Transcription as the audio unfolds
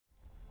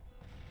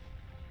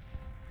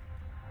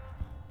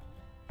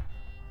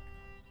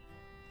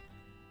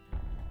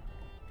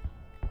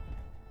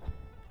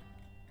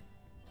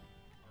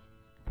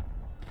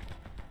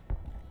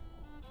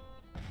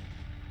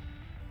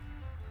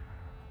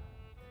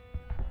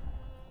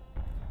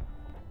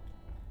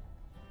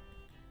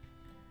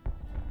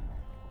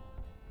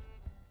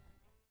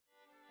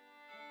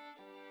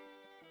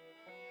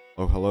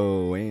Oh,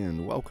 hello,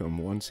 and welcome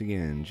once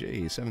again.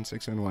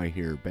 J76NY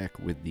here, back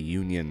with the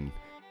Union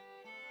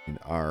in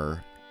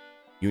our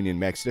Union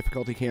Max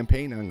Difficulty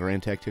campaign on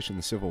Grand Tactician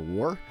the Civil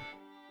War.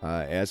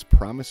 As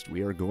promised,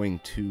 we are going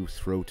to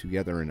throw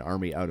together an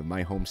army out of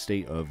my home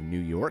state of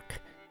New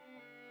York.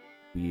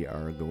 We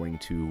are going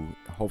to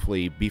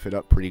hopefully beef it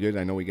up pretty good.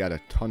 I know we got a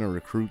ton of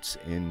recruits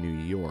in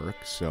New York,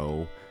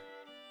 so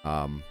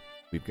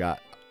we've got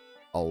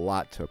a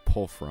lot to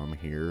pull from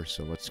here.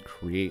 So let's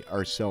create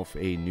ourselves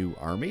a new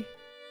army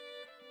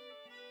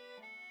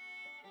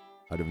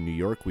out of New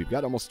York. We've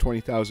got almost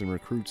 20,000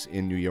 recruits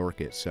in New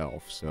York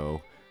itself,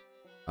 so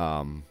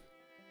we're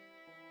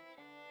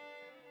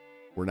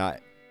not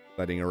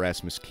letting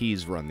Erasmus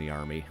Keyes run the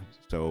army.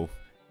 So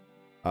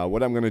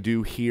what I'm going to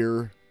do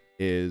here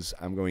is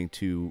I'm going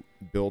to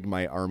build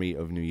my Army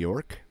of New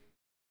York,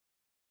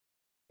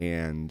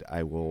 and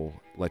I will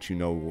let you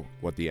know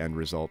what the end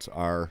results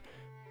are.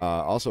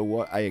 Also,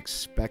 what I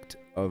expect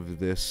of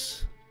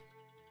this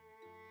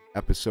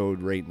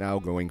episode right now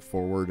going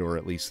forward, or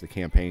at least the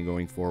campaign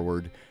going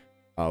forward,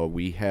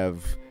 we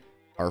have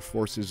our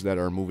forces that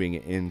are moving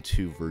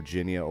into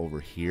Virginia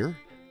over here.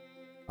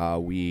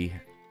 We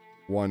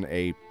won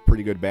a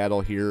pretty good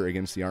battle here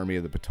against the Army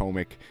of the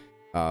Potomac.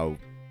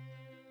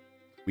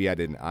 We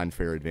had an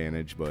unfair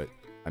advantage, but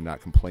I'm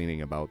not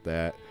complaining about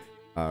that.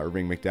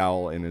 Irving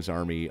Mcdowell and his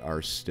army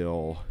are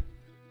still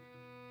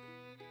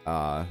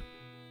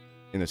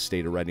in a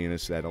state of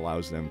readiness that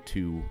allows them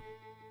to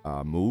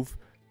move,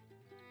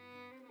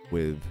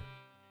 with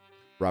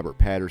Robert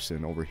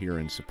Patterson over here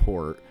in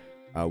support.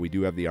 We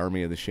do have the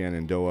Army of the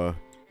Shenandoah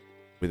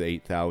with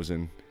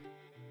 8,000.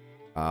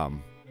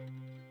 Might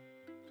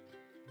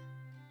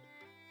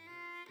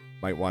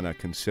want to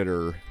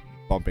consider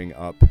bumping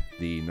up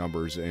the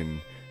numbers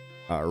in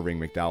Irving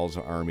Mcdowell's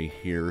army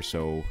here.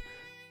 So I'm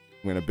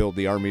going to build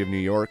the Army of New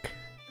York.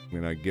 I'm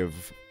going to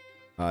give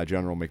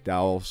General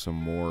McDowell some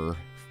more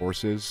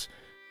forces.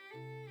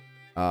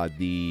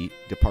 The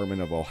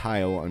Department of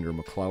Ohio under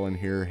McClellan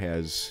here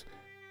has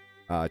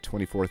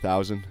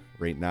 24,000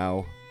 right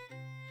now,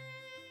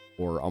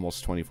 or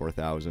almost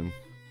 24,000.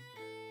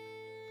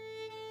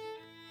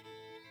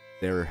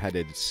 They're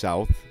headed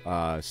south,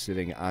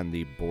 sitting on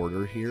the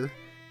border here.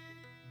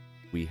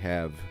 We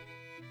have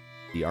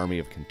the Army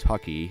of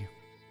Kentucky,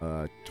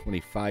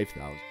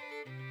 25,000.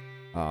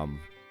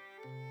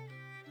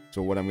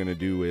 So what I'm going to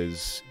do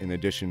is, in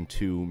addition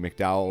to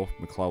McDowell,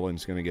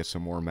 McClellan's going to get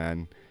some more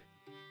men.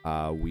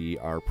 We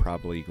are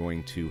probably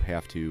going to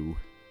have to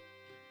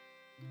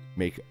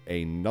make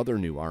another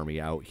new army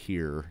out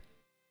here,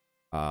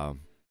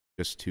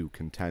 just to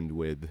contend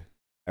with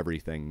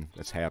everything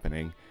that's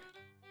happening.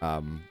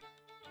 I'm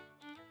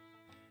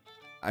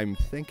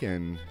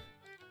thinking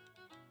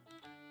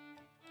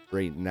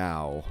right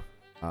now,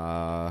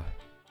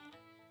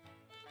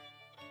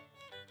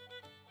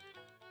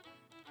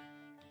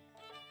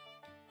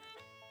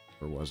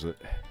 where was it?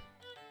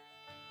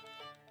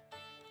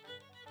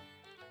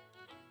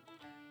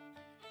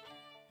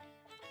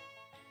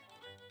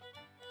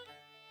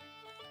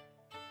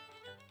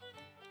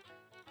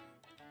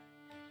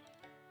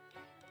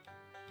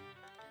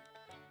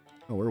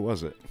 Oh, where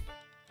was it?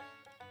 I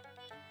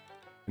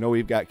know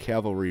we've got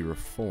cavalry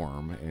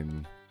reform,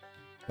 and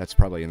that's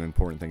probably an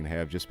important thing to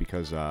have, just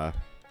because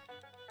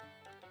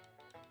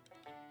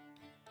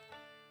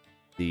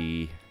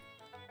the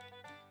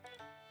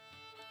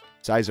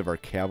size of our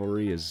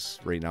cavalry is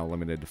right now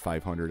limited to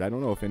 500. I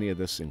don't know if any of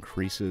this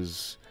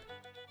increases.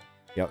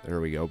 Yep,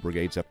 there we go.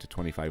 Brigades up to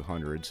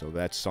 2,500, so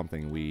that's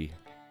something we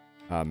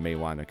may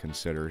want to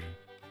consider.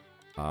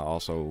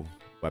 Also,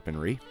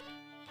 weaponry.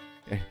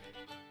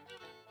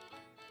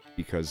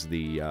 Because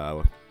the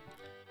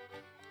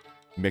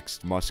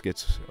mixed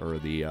muskets, or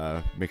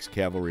the mixed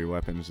cavalry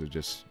weapons, are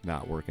just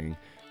not working.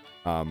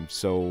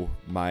 So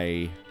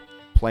my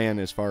plan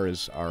as far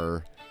as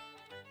our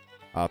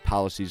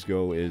policies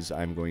go is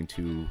I'm going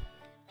to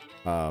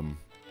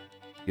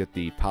get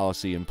the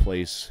policy in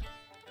place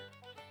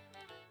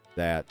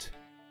that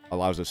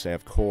allows us to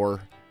have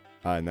corps,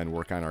 and then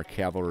work on our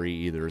cavalry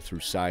either through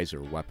size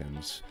or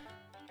weapons.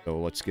 So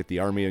let's get the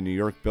Army of New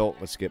York built.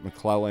 Let's get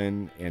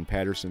McClellan and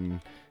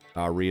Patterson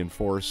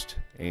reinforced,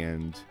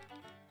 and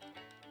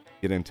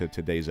get into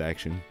today's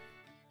action.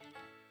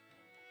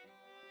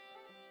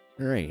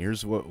 Alright,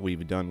 here's what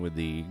we've done with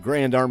the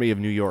Grand Army of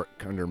New York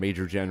under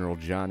Major General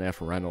John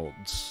F.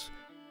 Reynolds.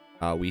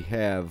 We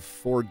have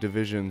 4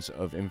 divisions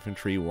of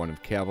infantry, 1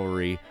 of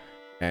cavalry,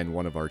 and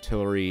 1 of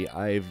artillery.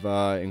 I've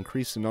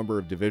increased the number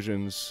of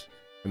brigades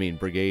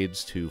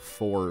to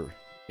 4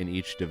 in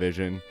each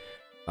division.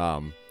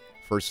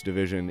 First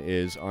division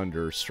is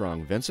under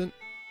Strong Vincent.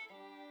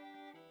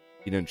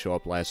 He didn't show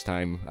up last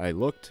time I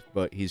looked,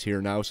 but he's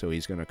here now, so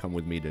he's going to come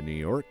with me to New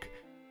York.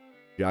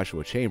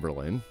 Joshua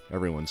Chamberlain,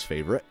 everyone's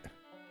favorite.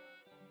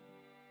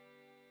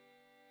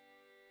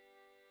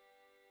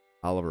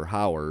 Oliver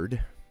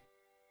Howard.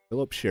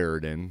 Philip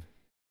Sheridan.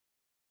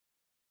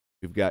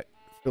 We've got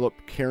Philip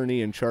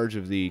Kearny in charge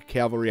of the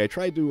cavalry. I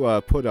tried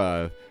to put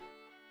a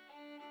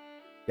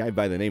guy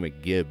by the name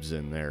of Gibbs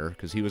in there,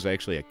 because he was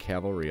actually a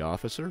cavalry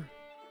officer.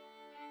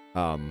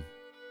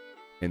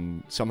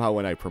 And somehow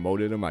when I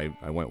promoted him, I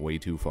went way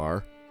too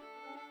far.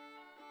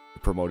 I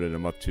promoted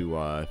him up to,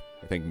 I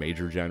think,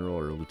 Major General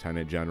or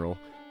Lieutenant General.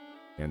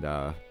 And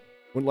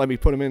wouldn't let me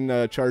put him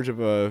in charge of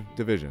a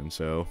division,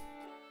 so...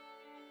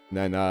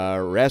 And then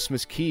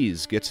Rasmus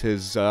Keyes gets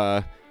his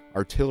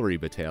artillery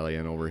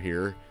battalion over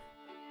here.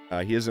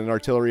 He is an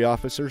artillery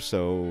officer,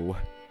 so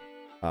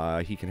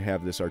he can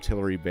have this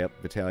artillery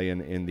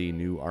battalion in the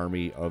new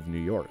Army of New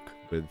York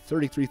with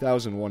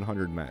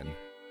 33,100 men.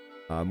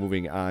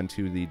 Moving on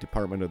to the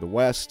Department of the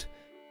West,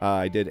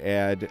 I did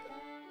add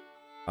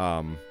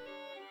a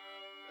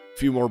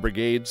few more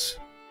brigades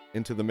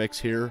into the mix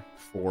here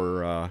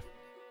for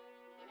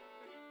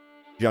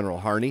General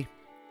Harney.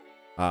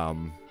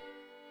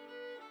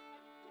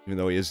 Even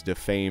though he is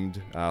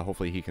defamed,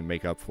 hopefully he can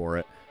make up for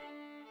it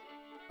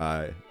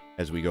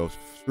as we go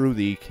through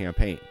the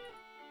campaign.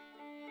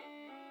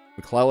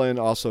 McClellan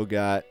also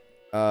got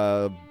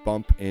a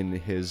bump in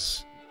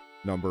his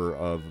number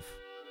of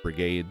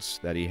brigades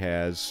that he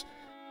has.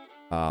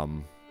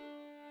 Department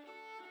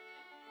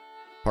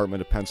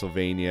of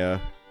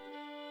Pennsylvania,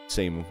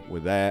 same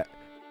with that.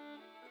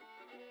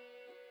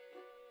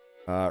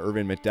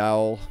 Irving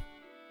Mcdowell,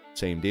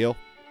 same deal.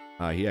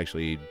 He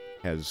actually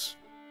has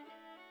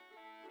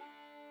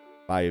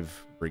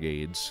 5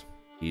 brigades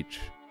each,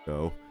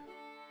 so...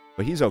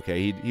 But he's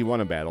okay. He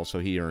won a battle, so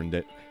he earned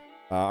it.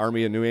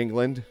 Army of New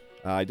England.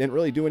 I didn't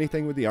really do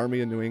anything with the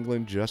Army of New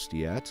England just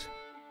yet.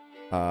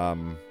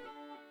 I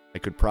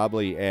could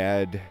probably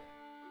add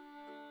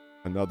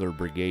another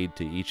brigade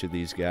to each of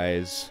these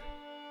guys.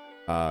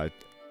 So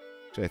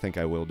I think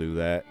I will do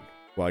that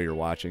while you're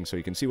watching, so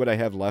you can see what I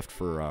have left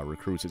for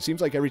recruits. It seems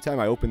like every time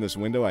I open this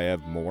window, I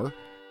have more.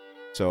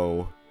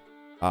 So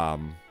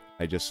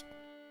I just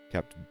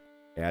kept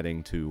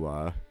adding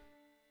to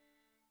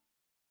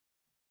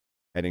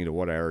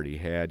what I already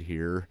had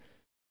here.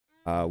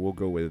 We'll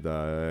go with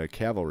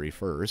cavalry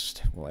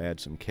first. We'll add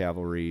some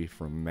cavalry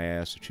from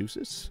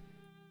Massachusetts.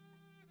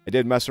 I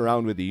did mess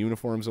around with the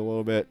uniforms a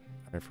little bit.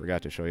 I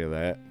forgot to show you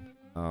that.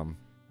 So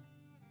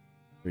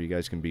you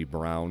guys can be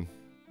brown,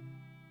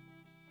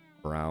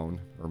 or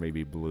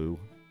maybe blue.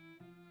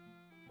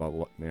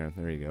 Well, yeah,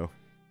 there you go.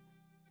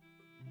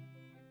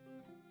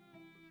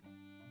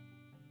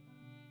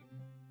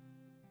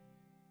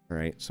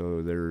 Alright,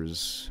 so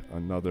there's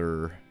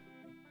another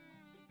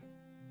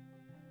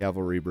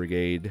cavalry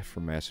brigade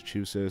from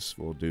Massachusetts.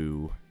 We'll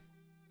do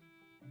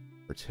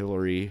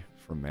artillery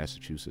from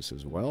Massachusetts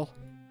as well.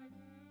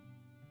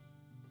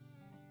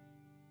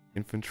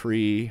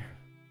 Infantry.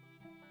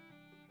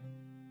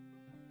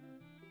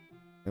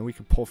 And we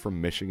can pull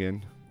from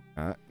Michigan.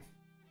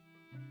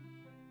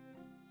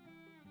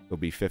 It'll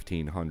be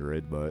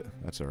 1,500, but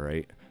that's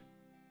alright.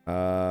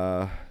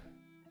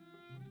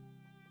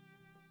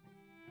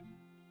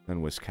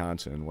 And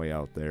Wisconsin, way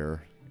out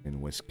there in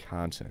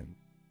Wisconsin.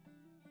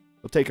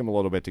 It'll take them a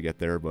little bit to get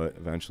there, but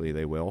eventually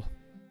they will.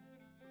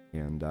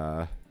 And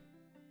I'm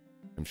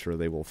sure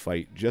they will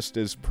fight just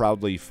as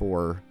proudly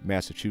for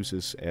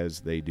Massachusetts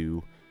as they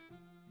do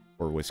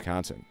for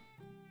Wisconsin.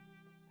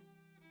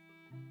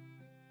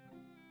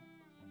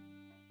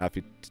 Now, if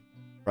you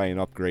try and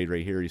upgrade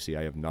right here, you see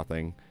I have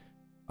nothing.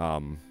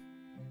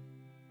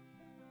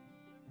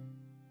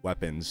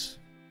 Weapons.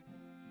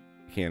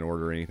 Can't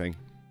order anything.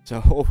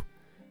 So...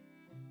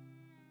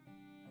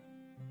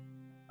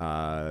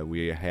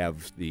 we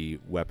have the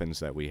weapons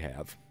that we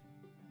have.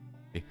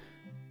 Okay.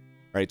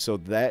 Alright, so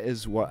that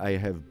is what I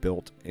have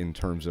built in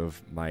terms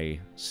of my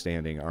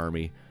standing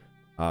army.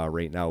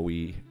 Right now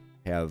we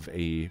have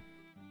a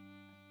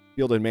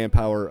fielded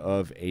manpower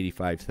of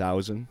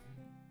 85,000.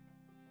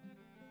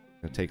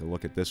 Gonna take a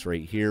look at this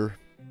right here.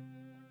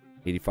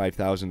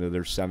 85,000 to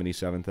their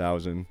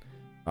 77,000.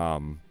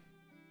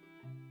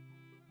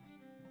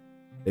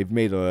 They've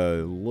made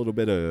a little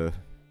bit of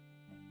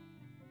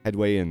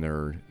headway in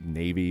their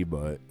navy,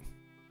 but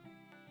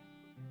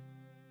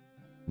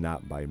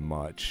not by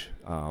much.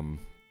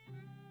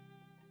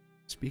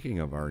 Speaking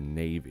of our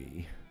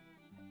navy,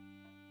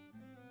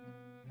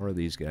 what are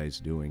these guys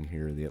doing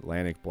here? The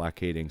Atlantic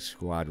Blockading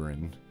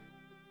Squadron.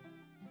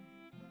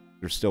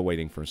 They're still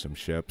waiting for some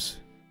ships.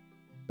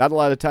 Not a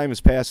lot of time has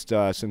passed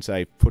since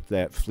I put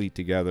that fleet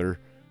together.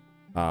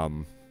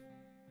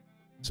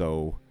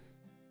 So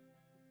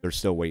they're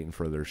still waiting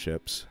for their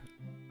ships.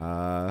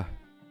 But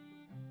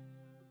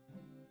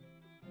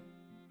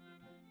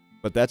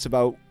that's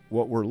about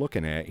what we're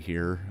looking at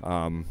here.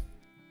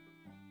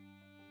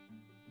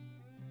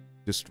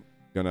 Just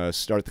gonna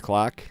start the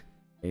clock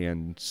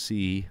and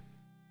see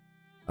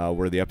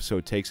where the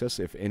episode takes us.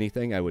 If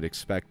anything, I would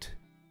expect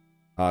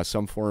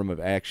some form of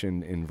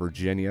action in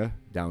Virginia,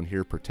 down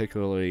here,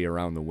 particularly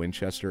around the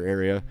Winchester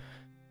area,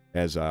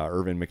 as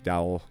Irving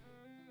Mcdowell,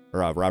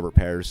 or Robert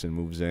Patterson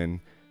moves in.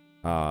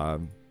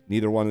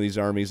 Neither one of these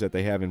armies that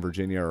they have in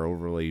Virginia are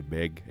overly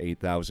big.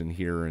 8,000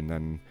 here, and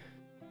then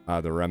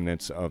the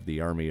remnants of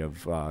the Army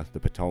of the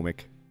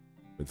Potomac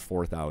with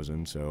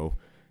 4,000. So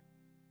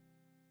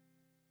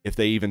if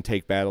they even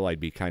take battle, I'd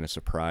be kind of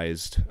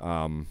surprised.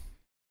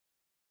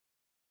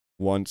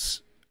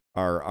 Once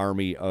our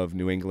Army of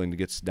New England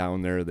gets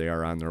down there, they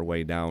are on their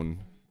way down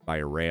by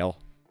rail.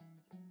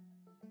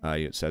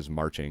 It says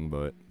marching,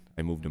 but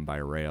I moved them by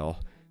rail.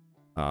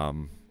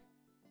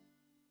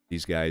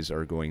 These guys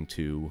are going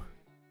to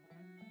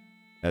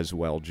as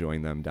well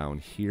join them down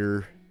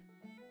here.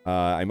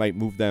 I might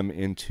move them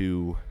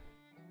into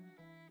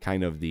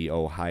kind of the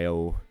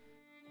Ohio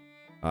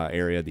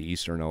area, the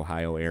eastern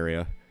Ohio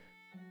area.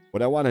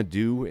 What I want to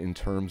do in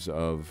terms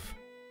of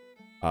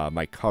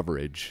my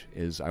coverage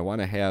is I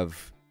want to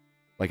have,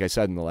 like I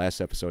said in the last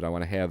episode, I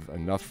want to have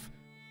enough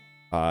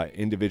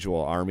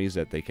individual armies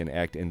that they can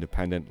act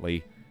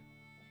independently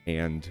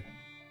and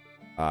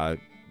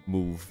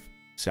move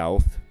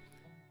south,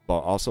 but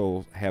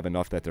also have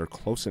enough that they're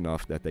close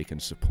enough that they can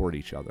support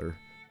each other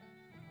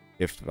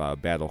if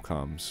battle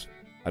comes.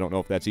 I don't know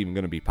if that's even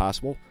going to be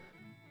possible,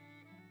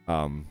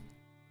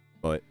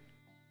 but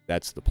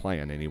that's the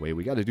plan anyway.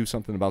 We got to do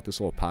something about this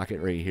little pocket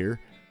right here.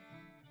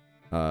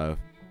 Don't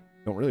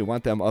really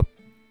want them up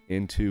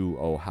into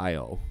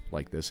Ohio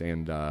like this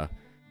and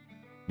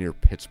near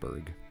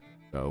Pittsburgh.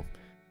 So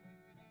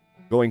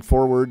going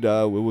forward,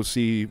 we will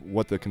see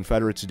what the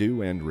Confederates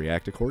do and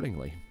react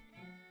accordingly.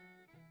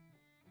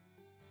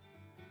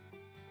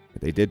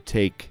 They did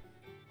take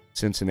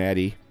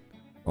Cincinnati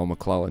while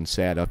McClellan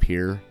sat up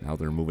here. Now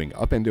they're moving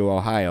up into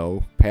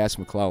Ohio past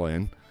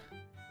McClellan.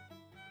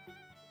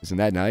 Isn't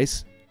that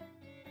nice?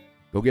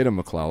 Go get him,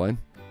 McClellan.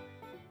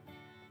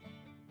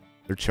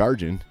 They're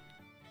charging.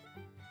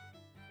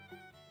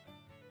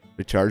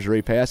 They charged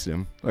right past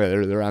him.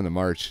 Look, they're on the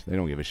march. They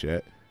don't give a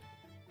shit.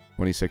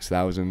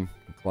 26,000.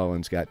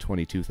 McClellan's got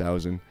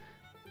 22,000.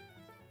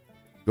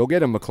 Go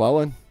get him,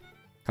 McClellan.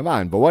 Come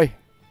on, boy.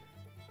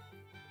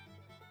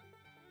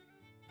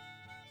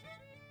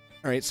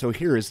 All right, so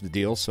here is the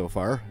deal so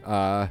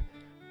far.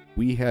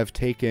 We have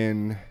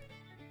taken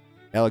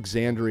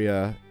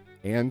Alexandria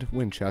and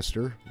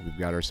Winchester. We've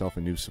got ourselves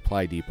a new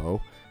supply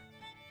depot.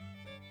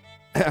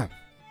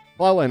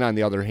 McClellan, on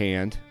the other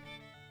hand,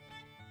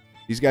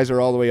 these guys are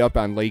all the way up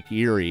on Lake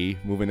Erie,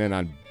 moving in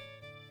on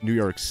New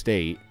York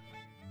State.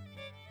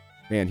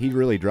 Man, he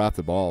really dropped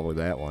the ball with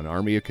that one.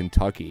 Army of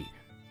Kentucky,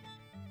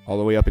 all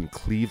the way up in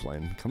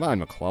Cleveland. Come on,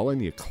 McClellan,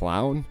 you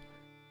clown.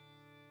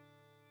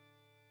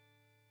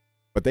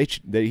 But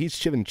he's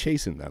been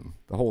chasing them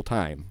the whole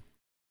time.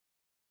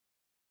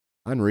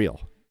 Unreal.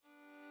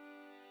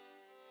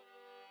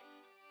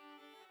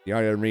 The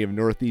Army of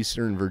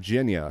Northeastern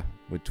Virginia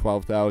with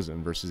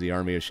 12,000 versus the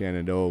Army of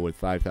Shenandoah with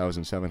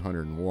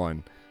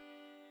 5,701.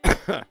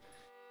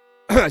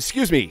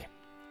 Excuse me.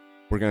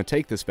 We're going to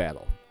take this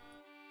battle.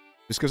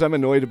 Just because I'm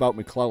annoyed about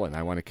McClellan,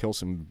 I want to kill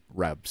some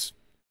rebs.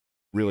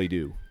 Really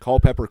do.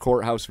 Culpepper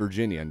Court House,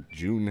 Virginia,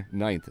 June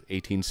 9th,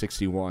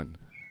 1861.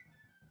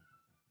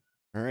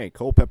 All right,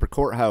 Culpepper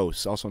Court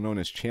House, also known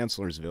as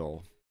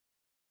Chancellorsville.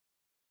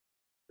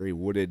 Very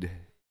wooded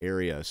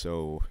area,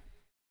 so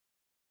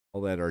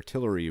all that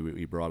artillery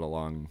we brought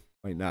along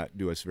might not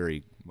do us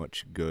very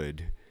much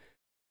good.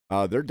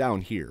 They're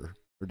down here.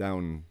 They're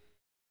down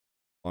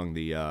along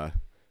the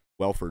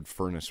Welford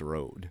Furnace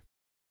Road.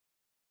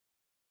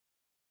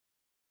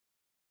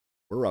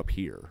 We're up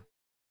here.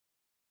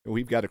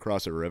 We've got to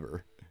cross a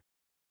river.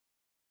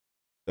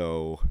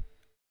 So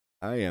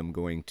I am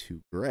going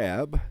to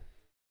grab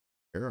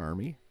their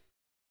army.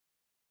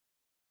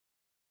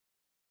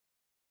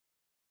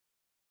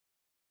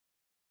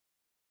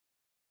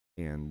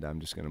 And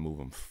I'm just going to move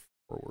them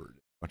forward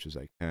as much as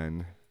I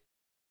can.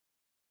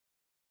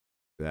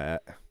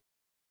 That.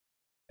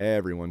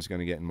 Everyone's going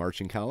to get in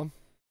marching column.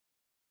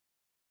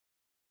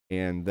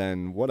 And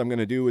then what I'm going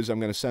to do is I'm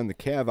going to send the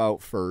cav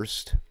out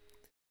first.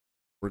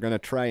 We're going to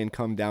try and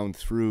come down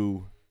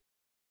through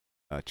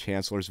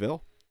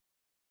Chancellorsville,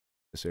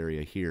 this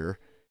area here.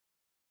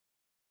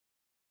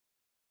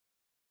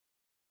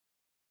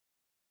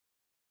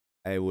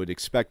 I would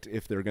expect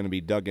if they're going to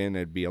be dug in,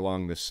 it'd be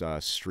along this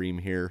stream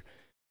here.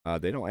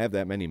 They don't have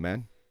that many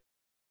men.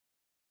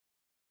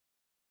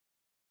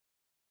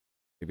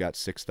 They've got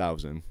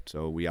 6,000,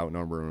 so we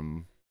outnumber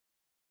them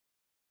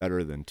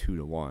better than 2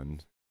 to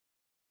 1.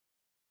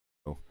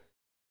 So,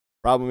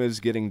 problem is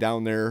getting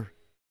down there,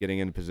 getting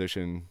in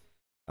position,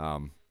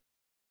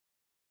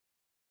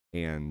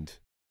 and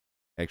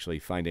actually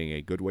finding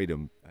a good way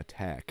to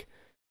attack.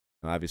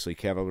 Obviously,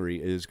 cavalry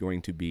is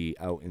going to be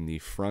out in the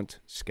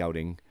front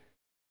scouting.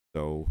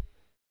 So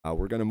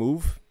we're going to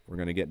move. We're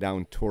going to get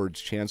down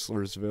towards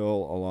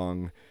Chancellorsville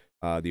along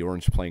the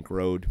Orange Plank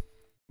Road,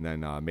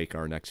 and then make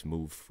our next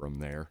move from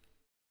there.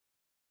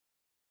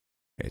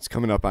 It's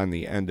coming up on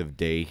the end of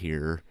day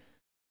here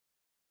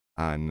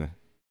on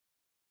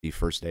the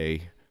first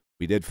day.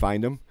 We did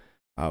find them.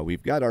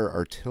 We've got our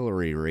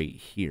artillery right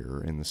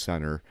here in the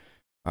center,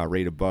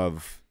 right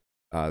above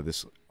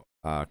this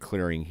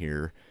clearing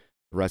here.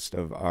 The rest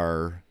of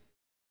our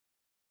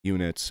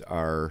units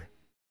are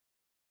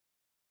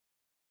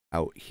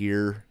out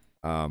here.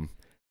 I'm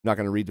not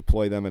going to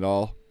redeploy them at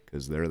all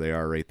because there they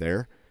are right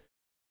there.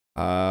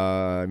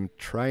 I'm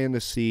trying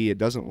to see. It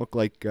doesn't look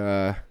like.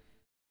 I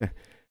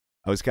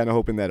was kind of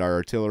hoping that our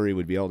artillery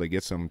would be able to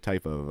get some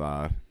type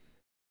of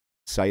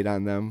sight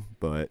on them,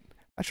 but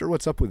not sure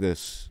what's up with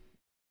this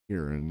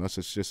here, unless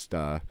it's just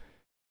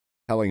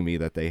telling me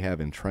that they have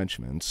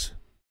entrenchments.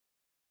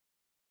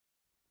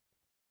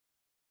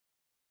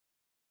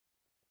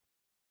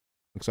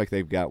 Looks like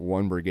they've got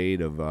one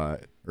brigade of,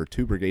 or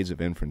two brigades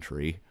of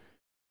infantry,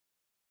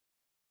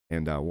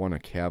 and one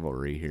of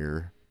cavalry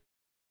here.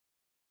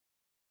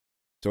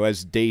 So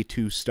as day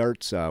 2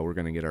 starts, we're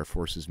going to get our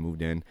forces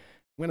moved in.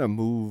 I'm going to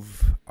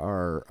move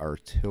our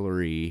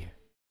artillery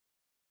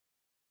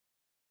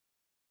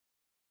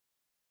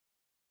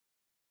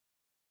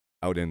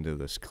out into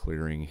this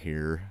clearing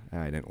here.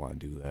 I didn't want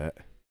to do that,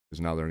 because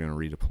now they're going to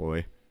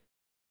redeploy.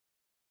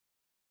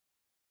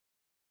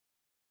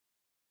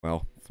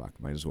 Well, fuck,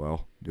 might as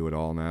well do it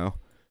all now.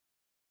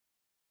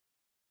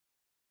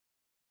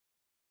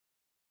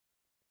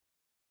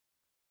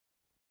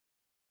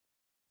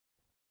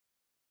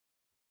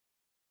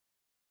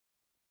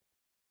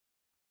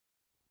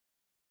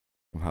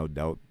 Somehow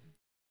doubt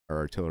our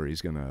artillery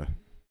is going to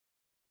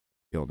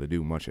be able to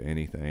do much of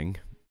anything.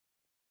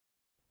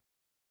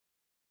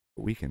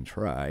 But we can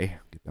try.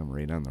 Get them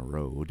right on the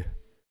road.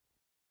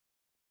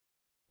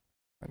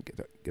 And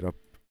get up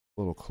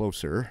a little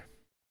closer.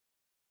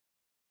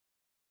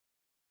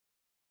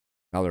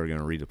 Now they're going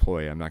to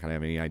redeploy. I'm not going to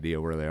have any idea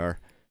where they are.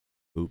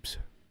 Oops.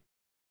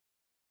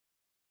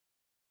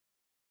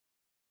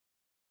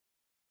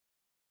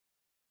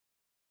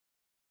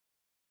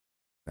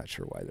 Not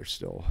sure why they're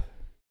still...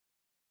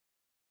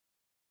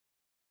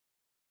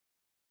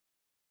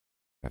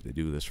 Have to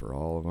do this for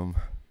all of them.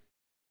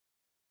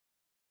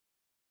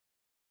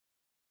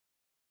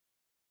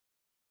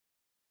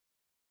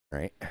 All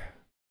right.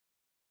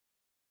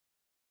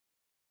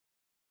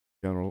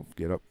 General,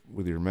 get up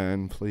with your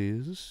men,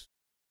 please.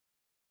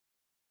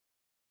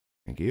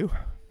 Thank you.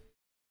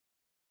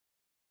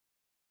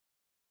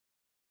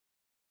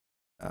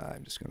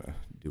 I'm just going to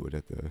do it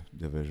at the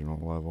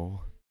divisional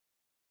level.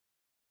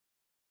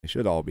 They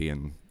should all be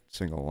in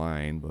single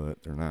line,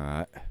 but they're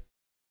not.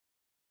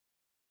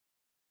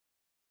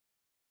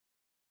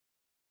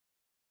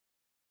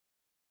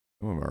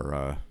 Some of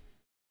our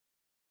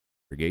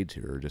brigades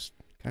here are just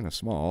kind of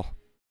small.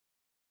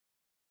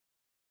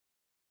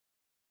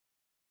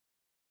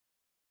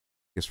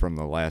 I guess from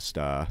the last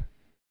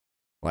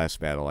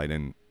battle, I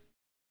didn't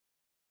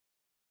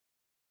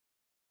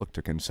look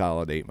to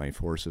consolidate my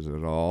forces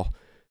at all.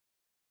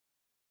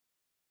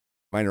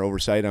 Minor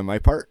oversight on my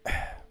part.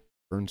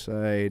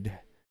 Burnside.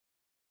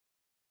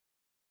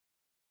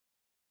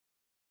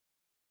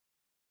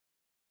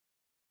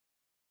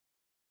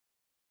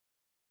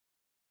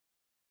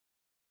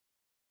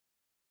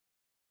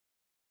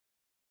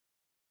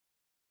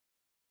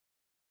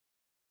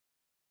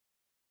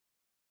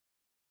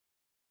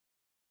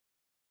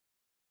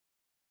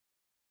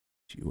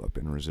 You up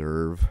in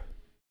reserve.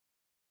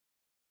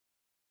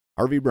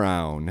 Harvey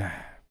Brown.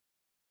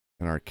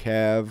 And our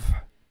Cav.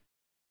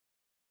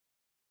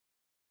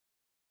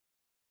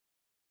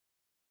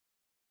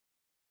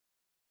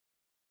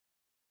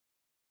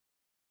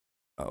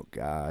 Oh,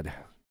 God.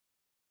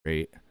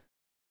 Great.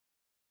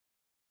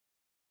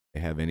 They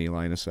have any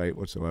line of sight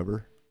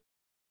whatsoever?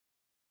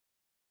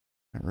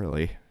 Not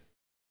really.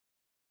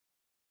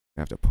 I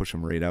have to push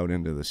them right out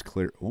into this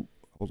clear... Oh,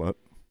 hold up.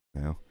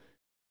 Now.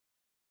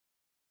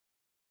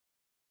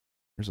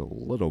 There's a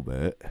little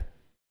bit. If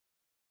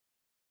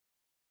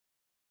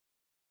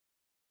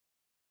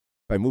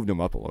I moved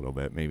them up a little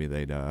bit, maybe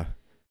they'd have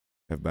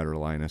better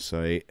line of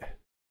sight.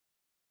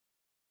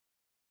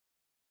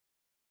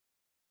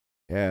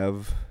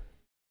 Have...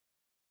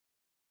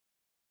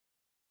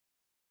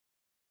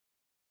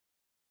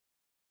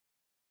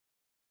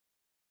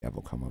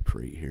 will come up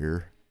right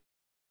here.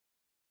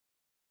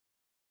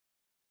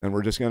 And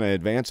we're just going to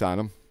advance on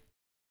them.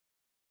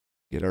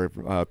 Get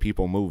our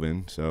people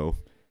moving, so...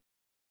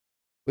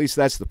 At least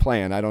that's the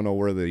plan. I don't know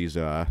where these...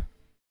 where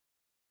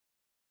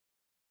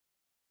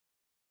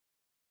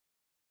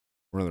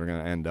they're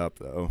going to end up,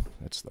 though.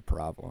 That's the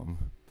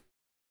problem.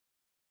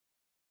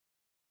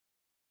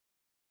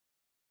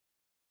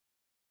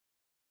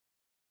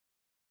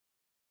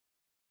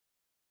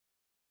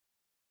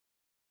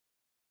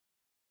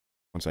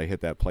 Once I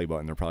hit that play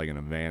button, they're probably going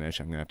to vanish.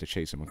 I'm going to have to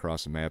chase them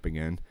across the map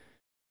again.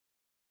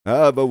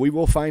 But we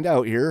will find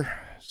out here.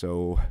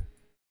 So,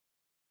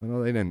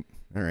 no, they didn't.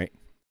 All right.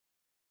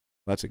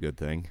 That's a good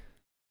thing.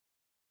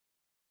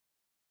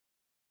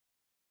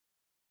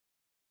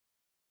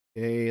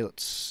 Okay,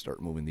 let's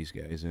start moving these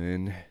guys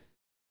in.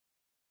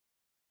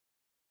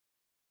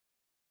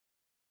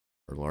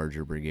 Our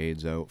larger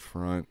brigades out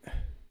front.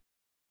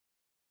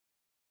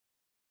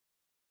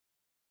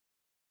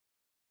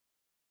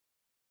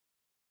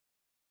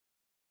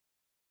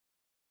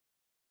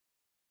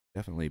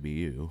 Definitely be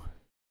you.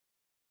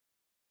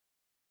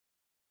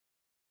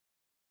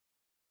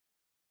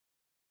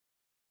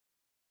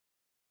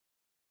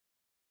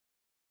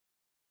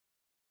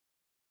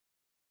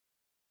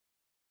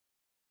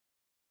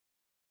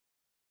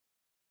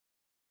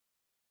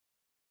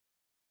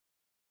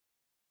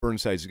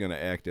 Burnside's going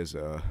to act as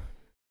a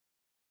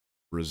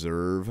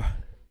reserve.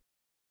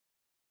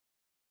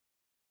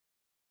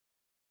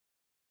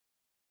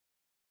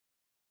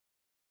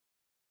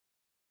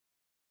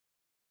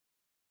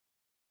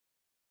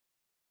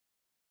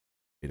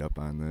 Get up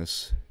on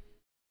this.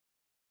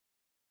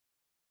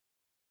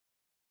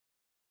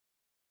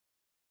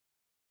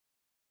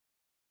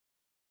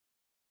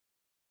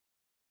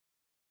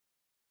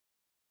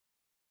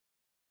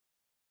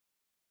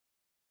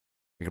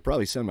 I could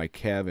probably send my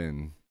cav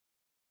in.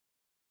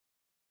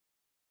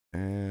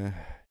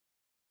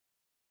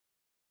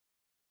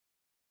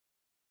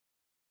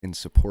 In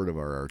support of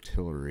our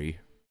artillery.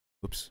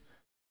 Oops.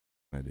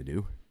 What had to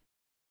do?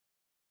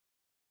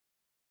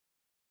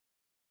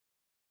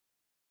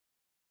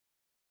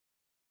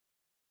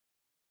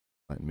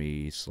 Let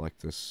me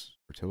select this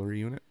artillery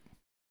unit.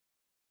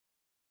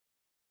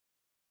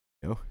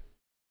 Go.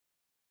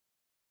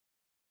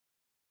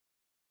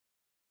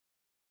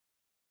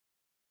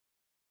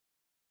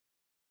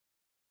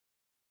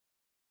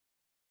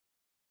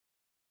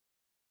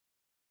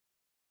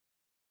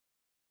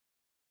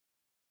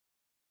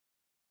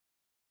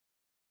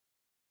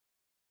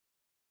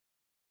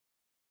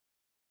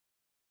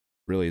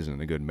 Really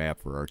isn't a good map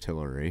for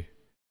artillery.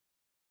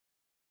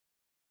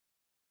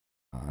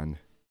 On.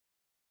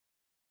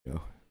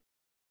 Go.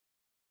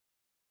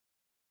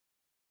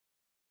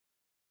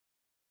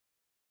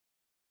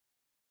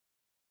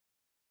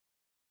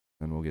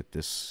 Then we'll get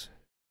this,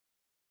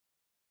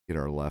 get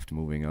our left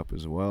moving up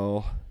as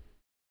well.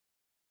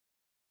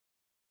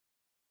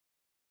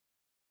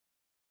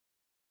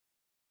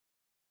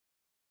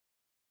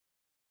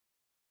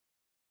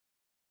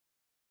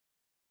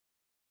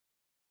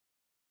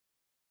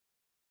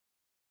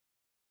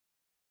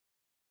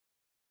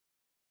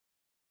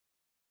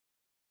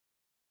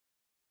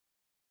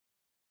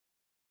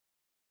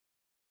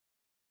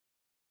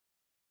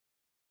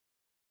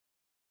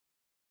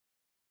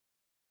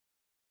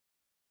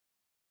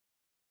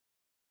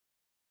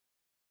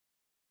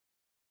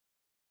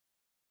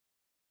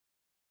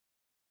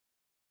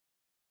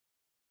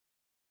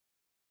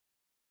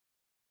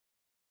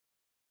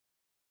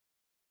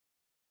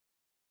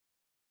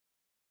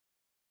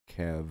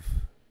 Cav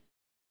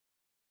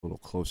a little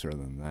closer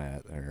than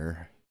that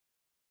there.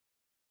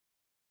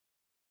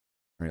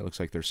 All right, looks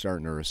like they're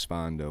starting to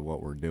respond to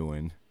what we're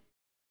doing.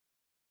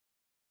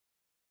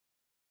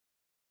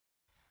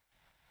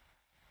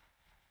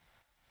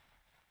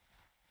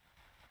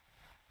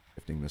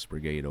 Shifting this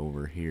brigade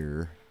over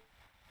here.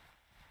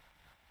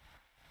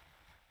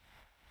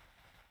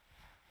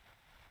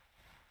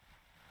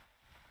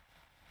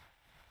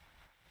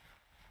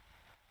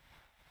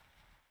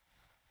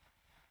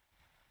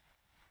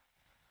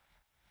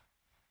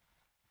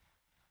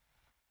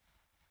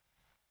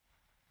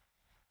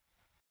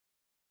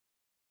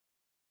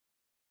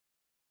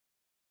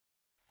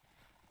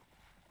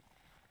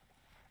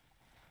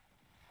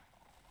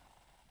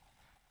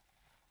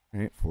 All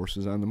right,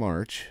 forces on the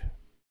march.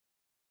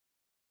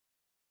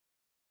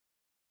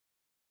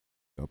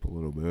 Up a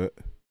little bit.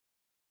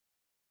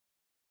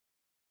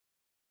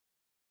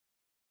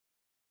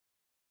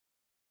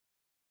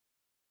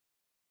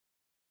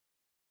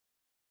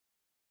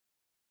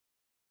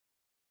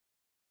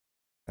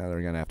 Now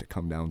they're gonna have to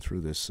come down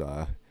through this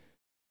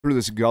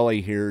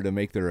gully here to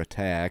make their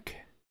attack.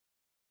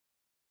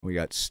 We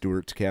got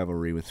Stuart's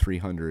cavalry with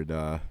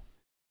 300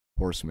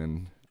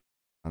 horsemen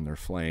on their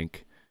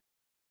flank.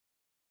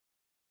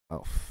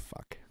 Oh,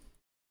 fuck.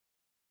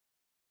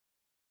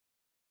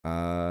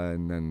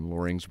 And then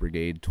Loring's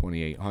brigade,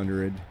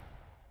 2,800.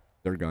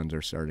 Their guns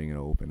are starting to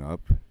open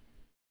up.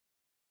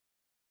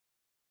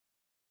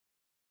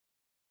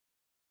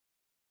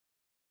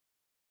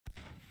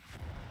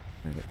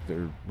 And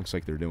looks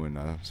like they're doing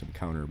some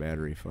counter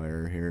battery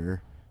fire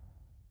here.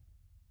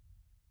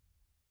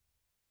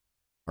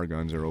 Our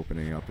guns are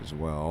opening up as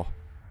well.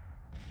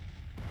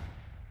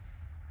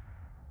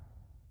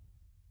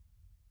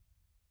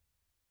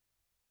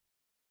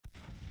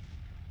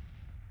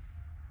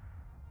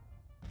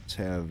 Let's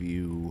have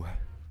you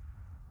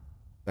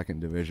 2nd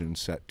Division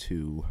set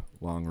to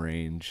long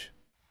range.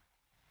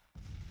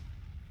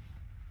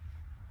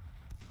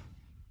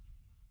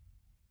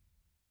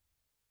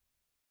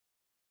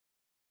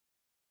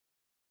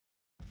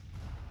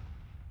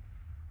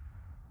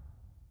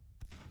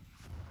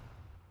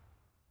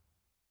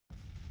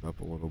 Up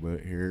a little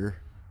bit here.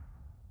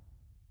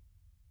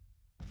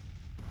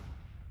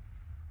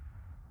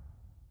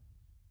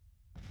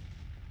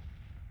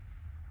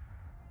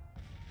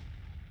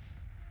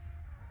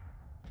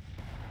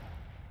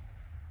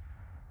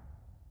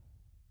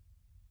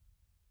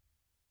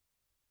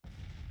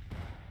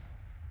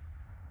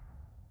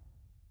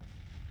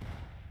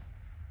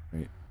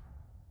 Right.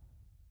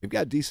 They've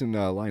got decent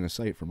line of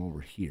sight from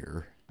over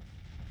here.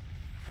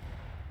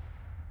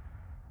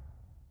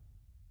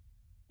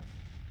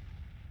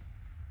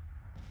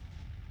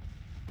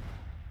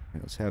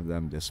 Let's have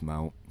them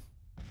dismount.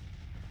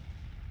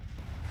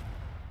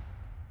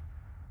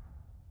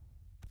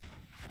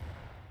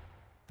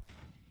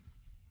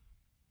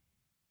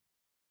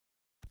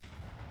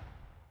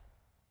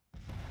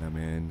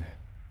 them in.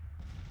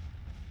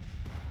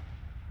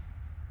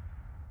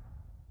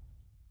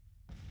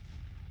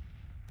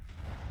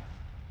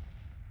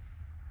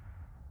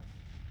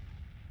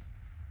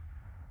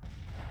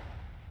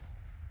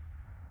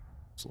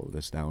 Slow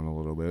this down a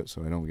little bit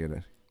so I don't get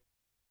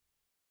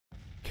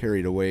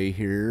carried away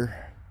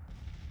here.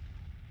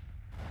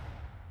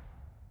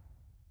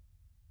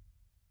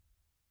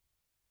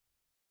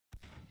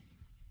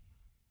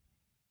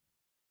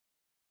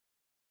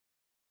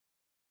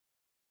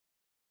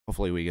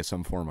 Hopefully we get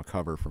some form of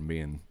cover from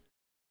being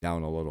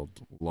down a little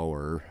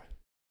lower.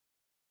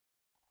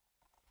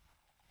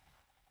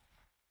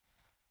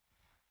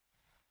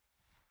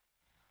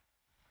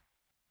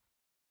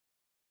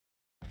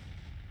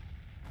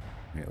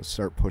 Okay, let's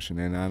start pushing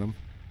in on them.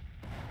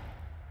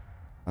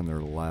 On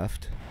their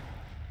left.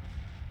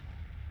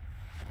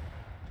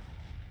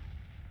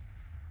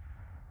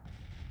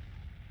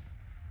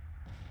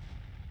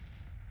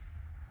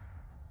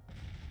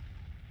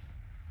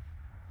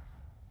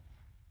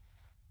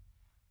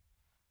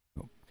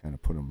 Kind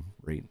of put them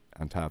right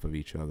on top of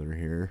each other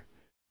here.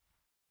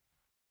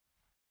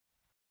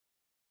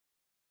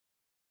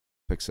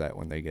 Fix that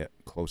when they get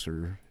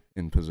closer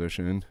in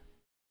position.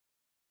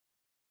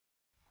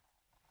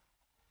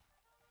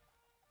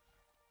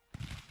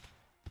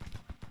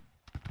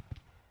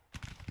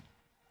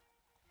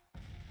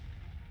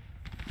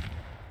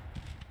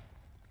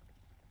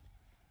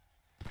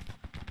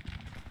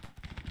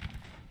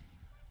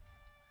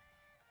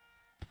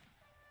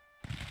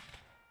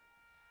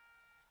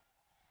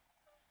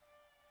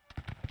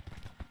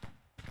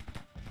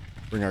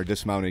 Bring our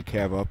dismounted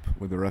cav up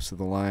with the rest of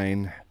the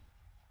line.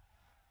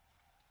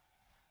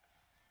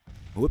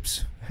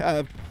 Whoops.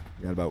 Forgot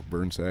about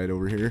Burnside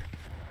over here.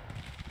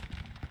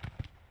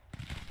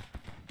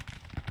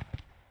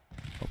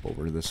 Up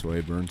over this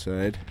way,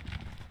 Burnside.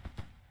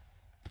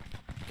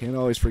 Can't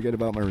always forget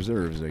about my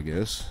reserves, I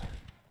guess.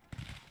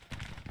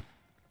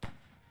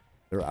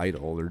 They're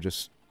idle. They're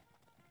just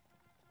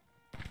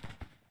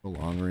a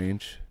long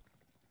range.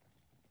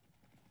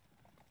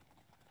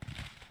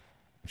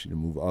 I want you to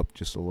move up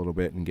just a little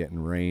bit and get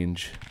in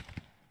range.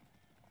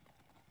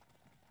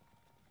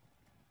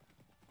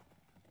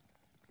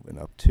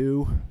 Moving up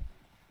 2.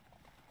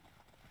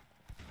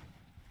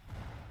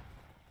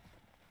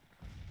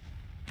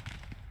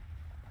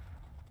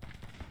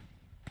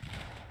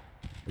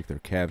 Like their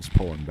calves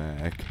pulling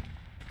back.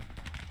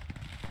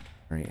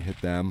 Alright, hit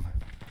them.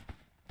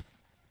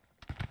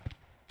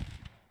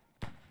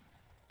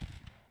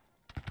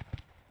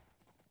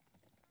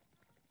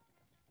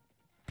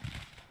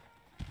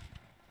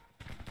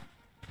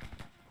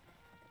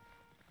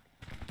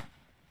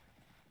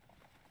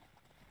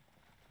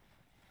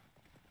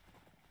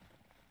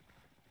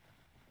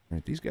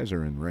 Alright, these guys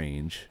are in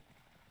range.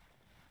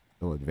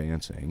 Still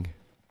advancing.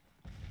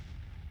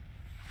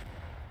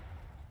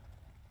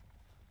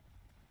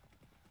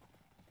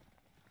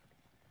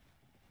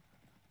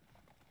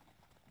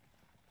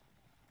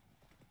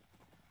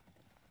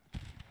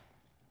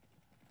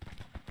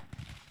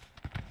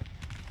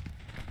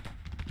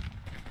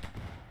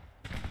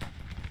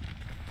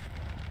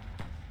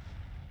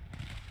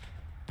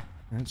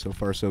 Alright, so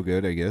far so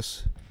good, I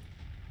guess.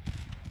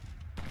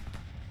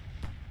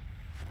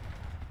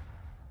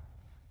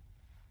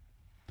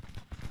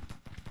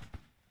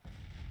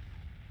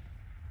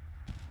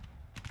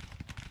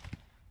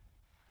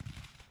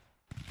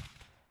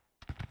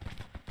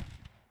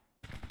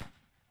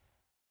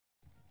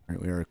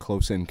 Alright, we are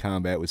close in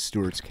combat with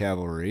Stuart's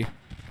cavalry.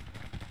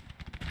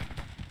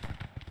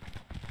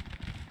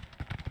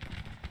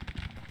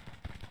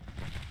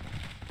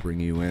 Bring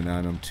you in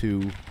on them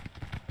too,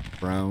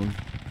 Brown.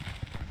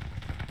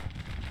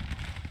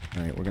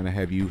 Alright, we're going to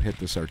have you hit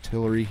this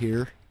artillery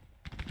here.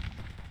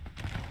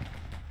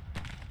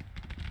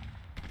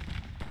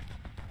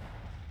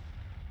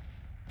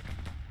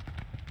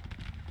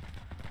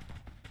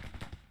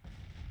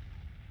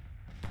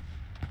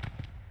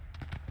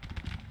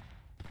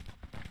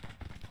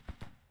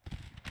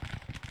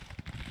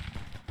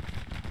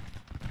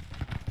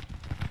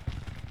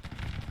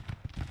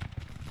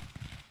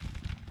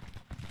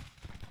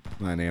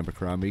 Come on,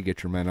 Abercrombie,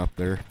 get your men up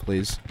there,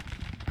 please.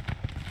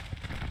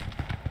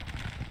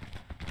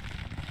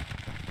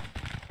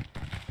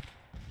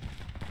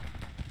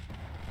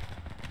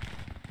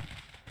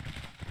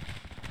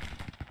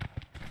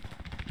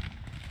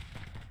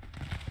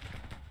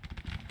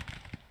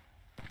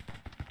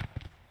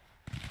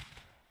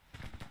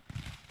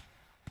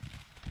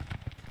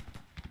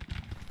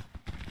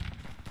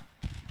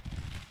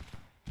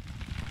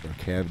 What's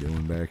our cav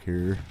doing back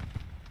here?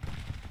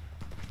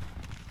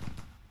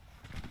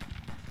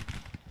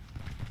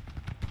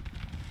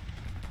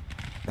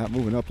 Not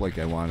moving up like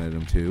I wanted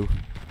him to.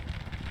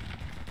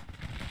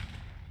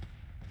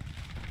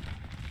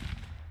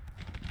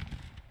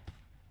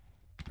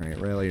 Alright,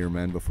 rally your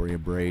men before you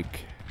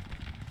break.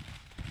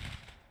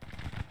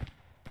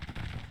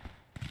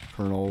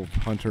 Colonel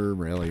Hunter,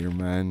 rally your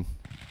men.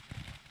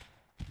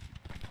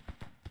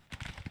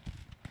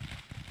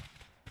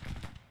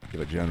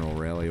 Give a general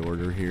rally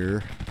order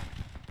here.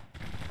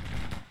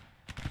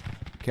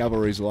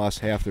 Cavalry's lost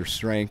half their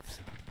strength.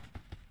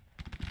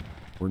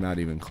 We're not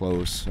even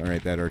close.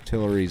 Alright, that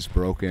artillery's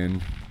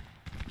broken.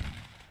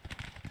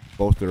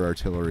 Both their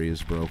artillery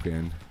is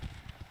broken.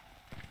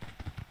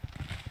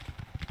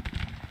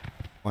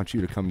 I want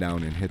you to come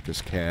down and hit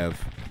this cav.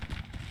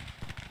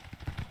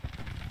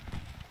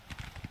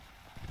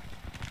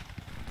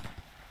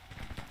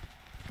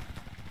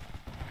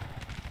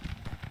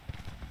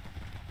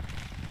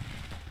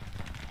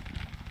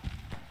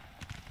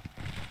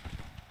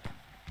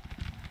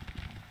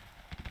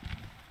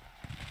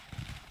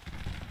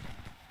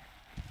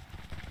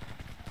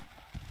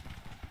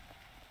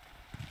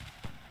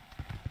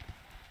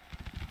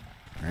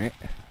 Alright.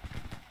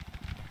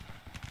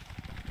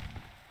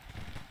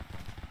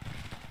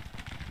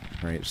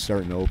 Alright,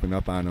 starting to open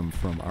up on them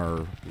from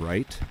our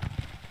right.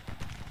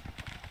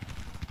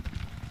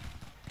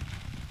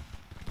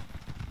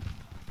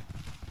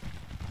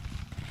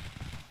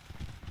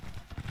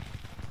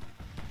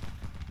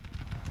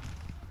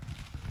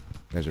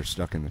 Guys are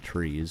stuck in the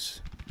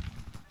trees,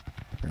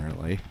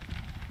 apparently.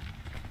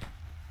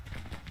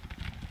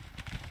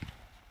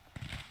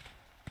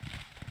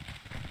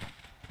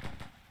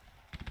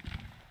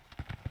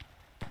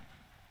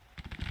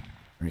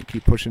 Alright,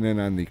 keep pushing in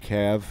on the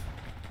cav.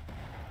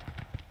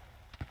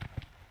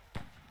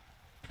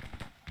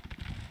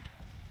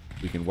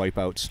 We can wipe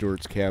out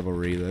Stuart's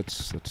cavalry.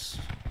 That's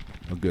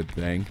a good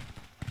thing.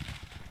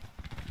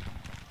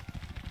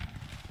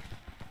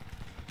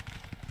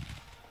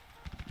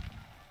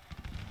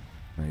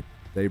 Right,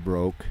 they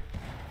broke.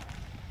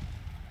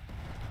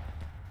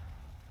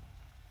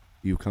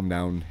 You come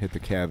down, hit the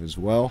cav as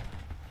well.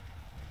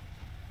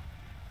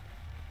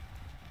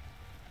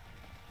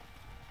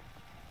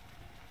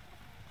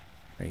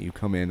 Right, you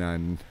come in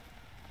on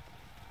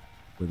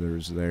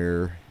Withers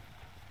there.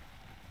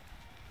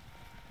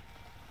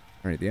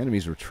 Alright, the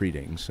enemy's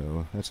retreating,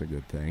 so that's a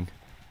good thing.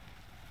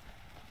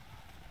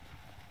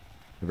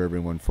 Have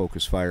everyone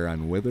focus fire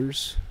on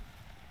Withers.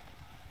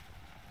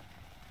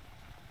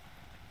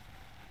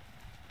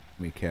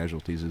 How many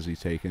casualties has he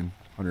taken?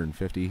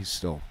 150. He's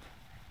still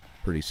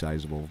a pretty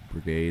sizable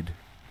brigade.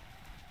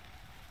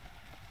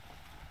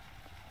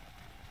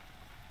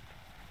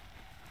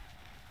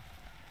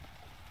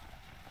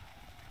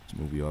 Let's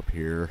move you up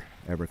here.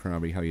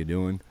 Abercrombie, how you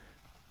doing?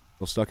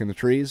 Still stuck in the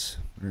trees?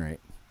 Alright.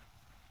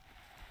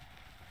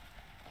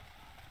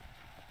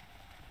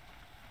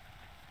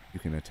 You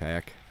can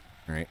attack.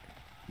 Alright.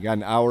 We got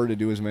an hour to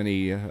do as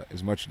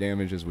much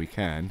damage as we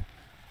can.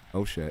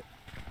 Oh shit.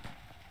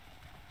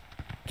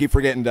 Keep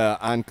forgetting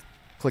to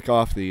click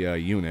off the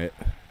unit.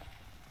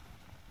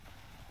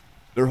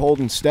 They're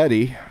holding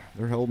steady.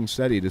 They're holding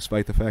steady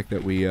despite the fact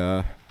that we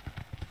guess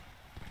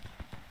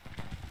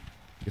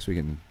we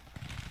can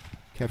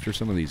capture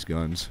some of these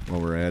guns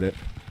while we're at it.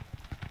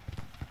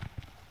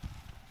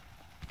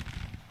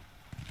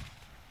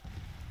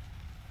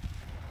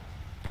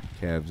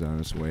 Cav's on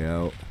its way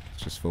out.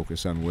 Let's just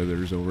focus on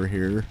Withers over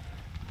here.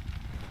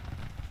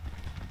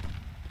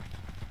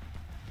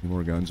 Any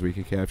more guns we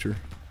can capture?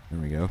 There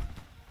we go. Why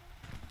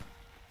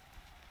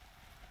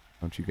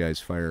don't you guys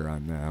fire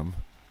on them?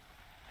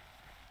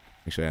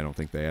 Actually, I don't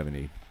think they have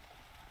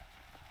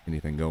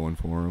anything going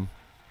for them.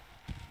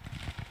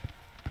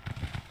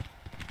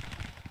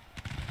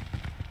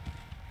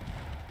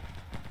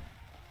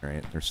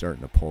 Alright, they're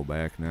starting to pull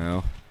back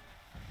now.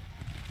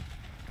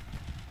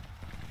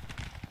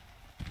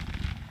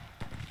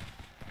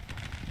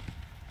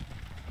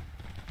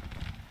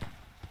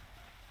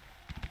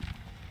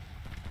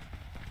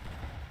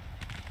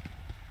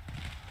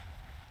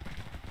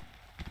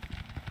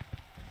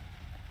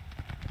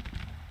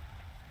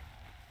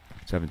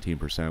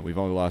 %. We've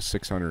only lost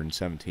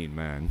 617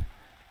 men.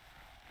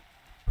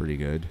 Pretty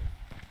good.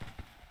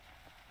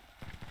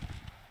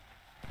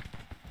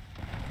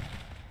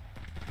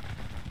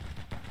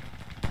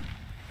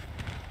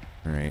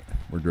 Alright,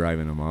 we're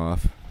driving them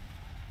off. Here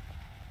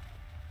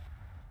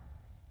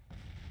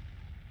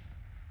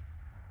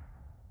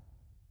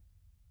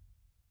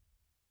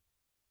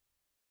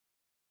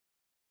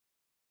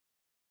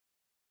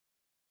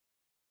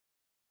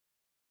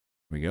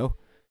we go.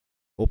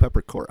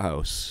 Culpepper Court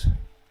House.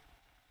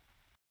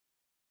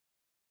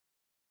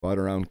 Fought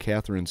around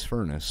Catherine's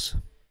Furnace.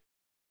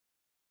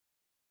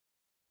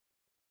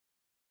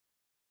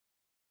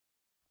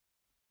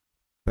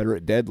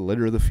 Confederate dead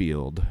litter the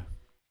field.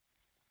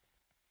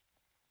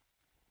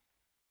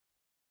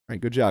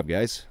 Alright, good job,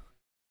 guys.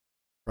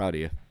 Proud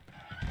of you.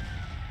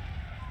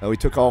 We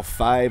took all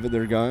 5 of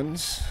their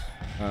guns.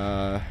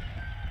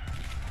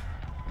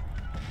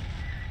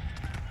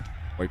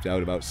 Wiped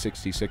out about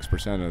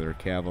 66% of their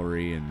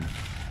cavalry and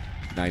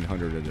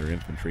 900 of their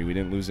infantry. We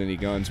didn't lose any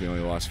guns. We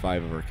only lost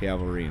 5 of our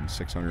cavalry and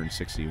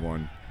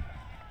 661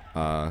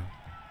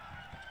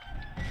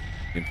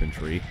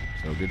 infantry.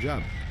 So good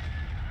job.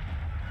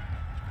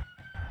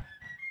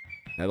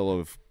 Medal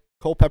of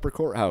Culpepper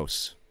Court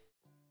House.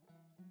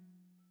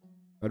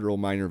 Federal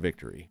minor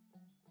victory.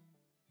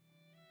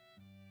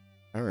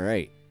 All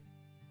right.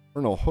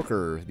 Colonel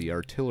Hooker, the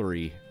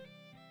artillery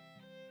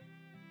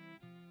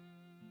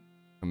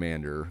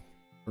commander,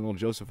 Colonel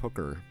Joseph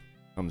Hooker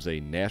becomes a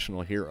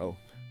national hero.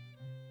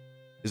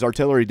 His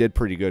artillery did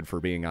pretty good for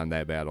being on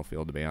that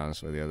battlefield, to be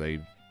honest with you. They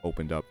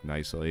opened up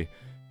nicely.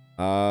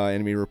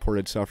 Enemy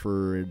reported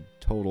suffered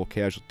total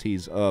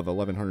casualties of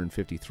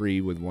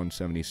 1,153 with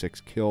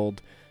 176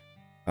 killed.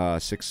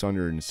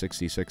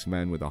 666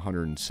 men with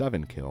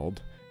 107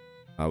 killed.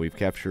 We've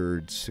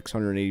captured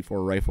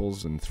 684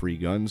 rifles and 3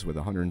 guns with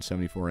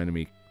 174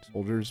 enemy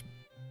soldiers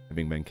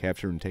having been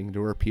captured and taken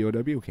to our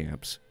POW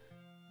camps.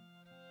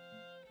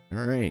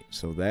 Alright,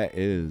 so that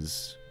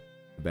is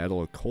the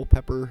Battle of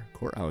Culpepper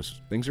Court House.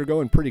 Things are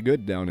going pretty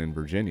good down in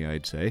Virginia,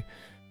 I'd say.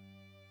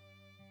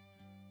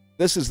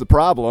 This is the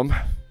problem.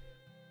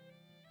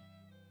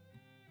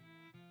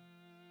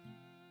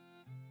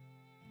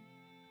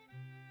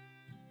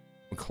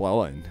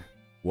 McClellan,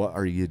 what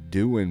are you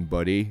doing,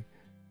 buddy?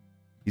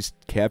 He's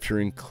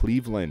capturing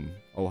Cleveland,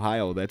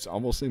 Ohio. That's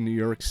almost in New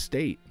York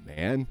State,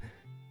 man.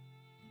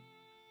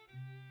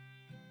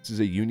 This is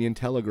a Union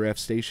Telegraph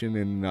station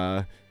in,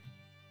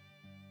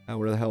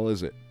 where the hell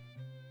is it?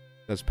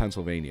 That's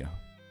Pennsylvania.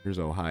 Here's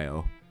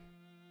Ohio.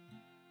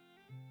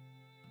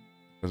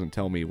 Doesn't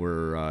tell me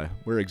where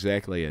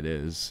exactly it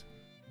is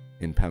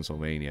in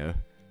Pennsylvania.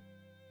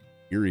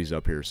 Erie's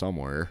up here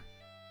somewhere.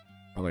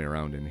 Probably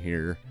around in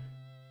here.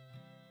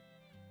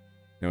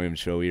 Don't even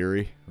show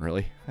Erie?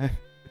 Really?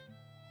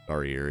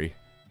 Sorry, Erie.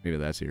 Maybe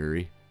that's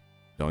Erie.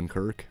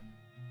 Dunkirk?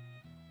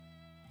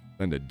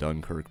 Been to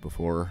Dunkirk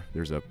before.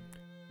 There's a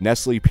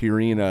Nestle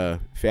Purina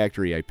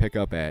factory I pick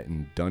up at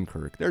in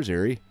Dunkirk. There's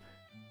Erie.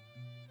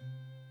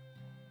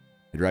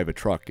 I drive a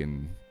truck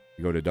and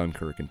go to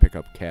Dunkirk and pick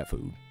up cat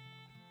food.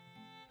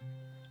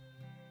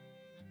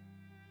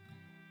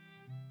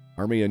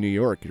 Army of New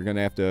York, you're going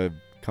to have to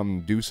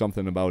come do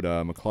something about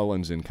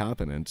McClellan's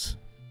incompetence.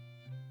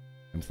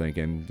 I'm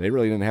thinking, they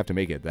really didn't have to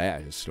make it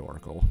that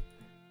historical.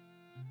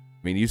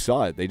 I mean, you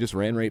saw it. They just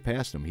ran right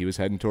past him. He was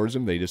heading towards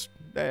him. They just,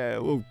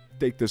 we'll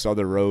take this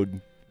other road,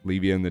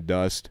 leave you in the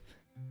dust.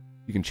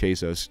 You can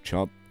chase us,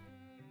 chump.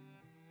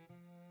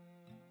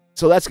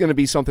 So that's going to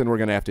be something we're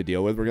going to have to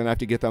deal with. We're going to have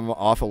to get them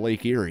off of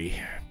Lake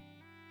Erie.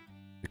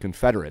 The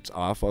Confederates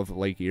off of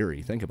Lake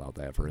Erie. Think about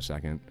that for a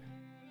second.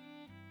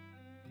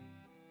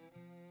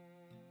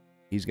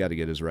 He's got to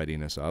get his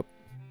readiness up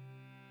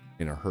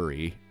in a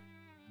hurry.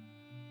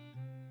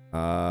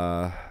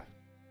 Oh,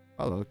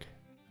 look.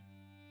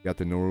 Got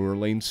the New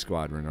Orleans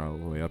squadron all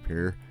the way up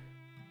here.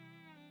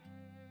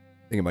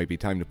 I think it might be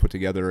time to put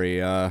together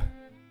a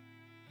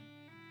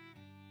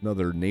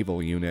another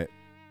naval unit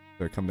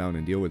to come down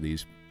and deal with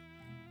these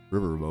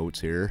river boats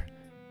here.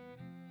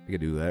 I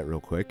could do that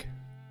real quick.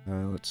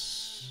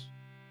 Let's...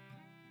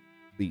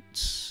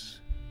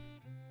 Fleets.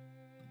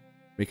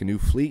 Make a new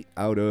fleet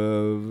out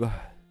of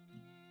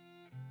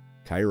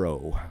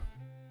Cairo.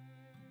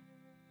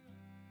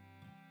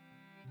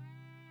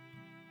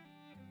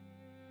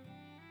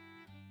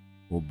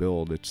 We'll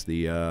build. It's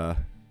the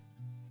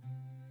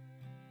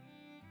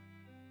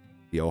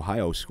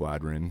Ohio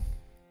Squadron.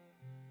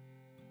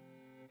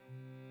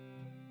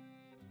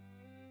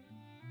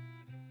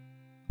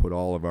 Put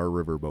all of our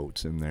river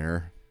boats in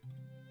there.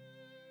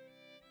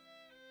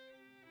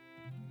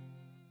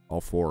 All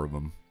 4 of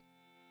them.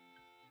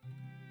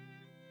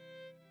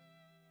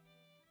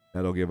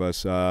 That'll give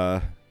us,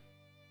 how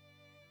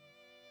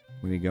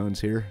many guns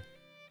here?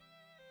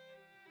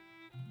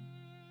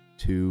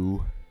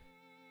 2,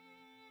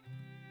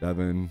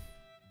 7,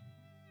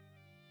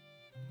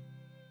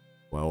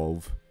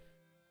 12,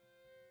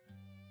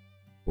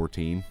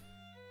 14.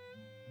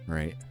 All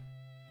right.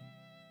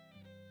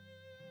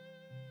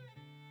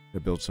 To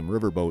build some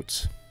river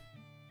boats.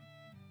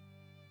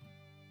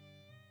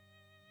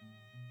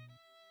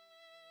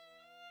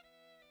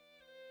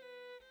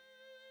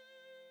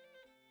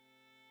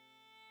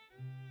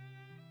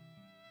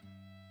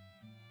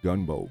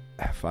 Gunboat.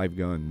 5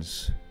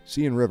 guns.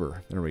 Sea and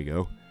river. There we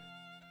go.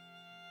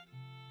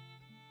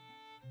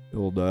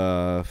 Build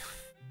 5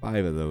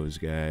 of those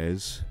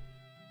guys.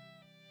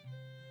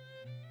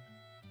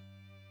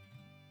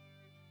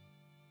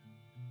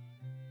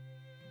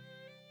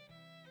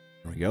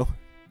 There we go.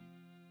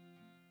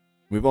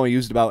 We've only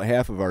used about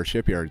half of our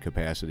shipyard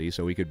capacity,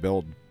 so we could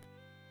build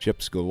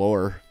ships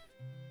galore.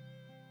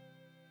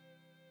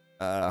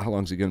 How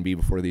long is it going to be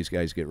before these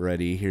guys get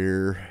ready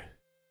here?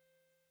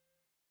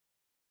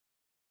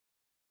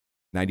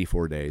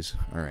 94 days.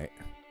 All right.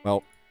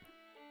 Well,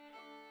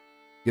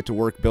 get to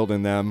work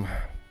building them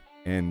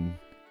and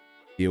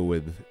deal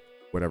with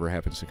whatever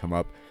happens to come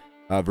up.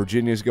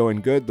 Virginia's going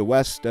good. The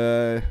West,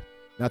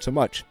 not so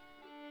much.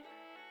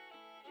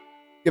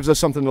 Gives us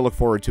something to look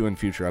forward to in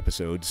future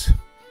episodes.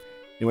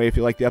 Anyway, if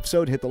you liked the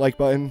episode, hit the like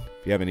button.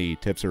 If you have any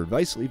tips or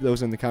advice, leave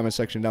those in the comment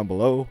section down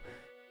below.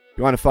 If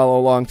you want to follow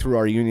along through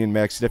our Union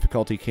Max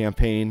difficulty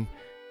campaign,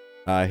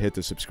 hit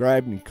the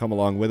subscribe and come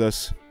along with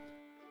us.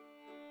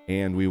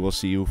 And we will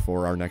see you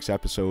for our next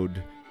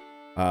episode,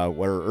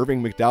 where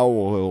Irving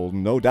McDowell will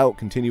no doubt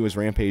continue his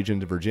rampage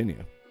into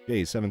Virginia.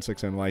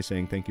 J76NY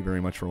saying thank you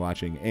very much for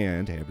watching,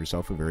 and have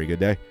yourself a very good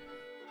day.